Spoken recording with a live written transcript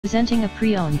Presenting a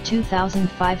pre-owned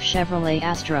 2005 Chevrolet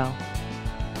Astro.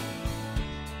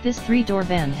 This three-door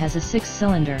van has a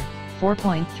 6-cylinder,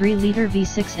 4.3-liter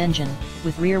V6 engine,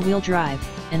 with rear-wheel drive,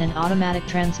 and an automatic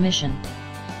transmission.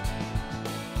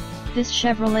 This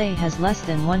Chevrolet has less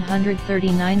than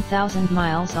 139,000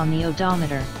 miles on the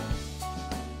odometer.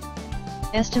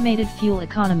 Estimated fuel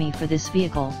economy for this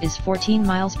vehicle is 14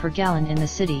 miles per gallon in the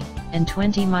city, and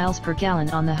 20 miles per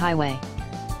gallon on the highway.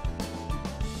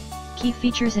 Key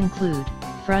features include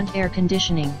front air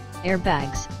conditioning,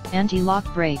 airbags,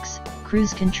 anti-lock brakes,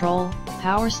 cruise control,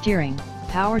 power steering,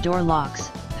 power door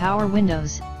locks, power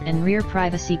windows, and rear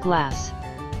privacy glass.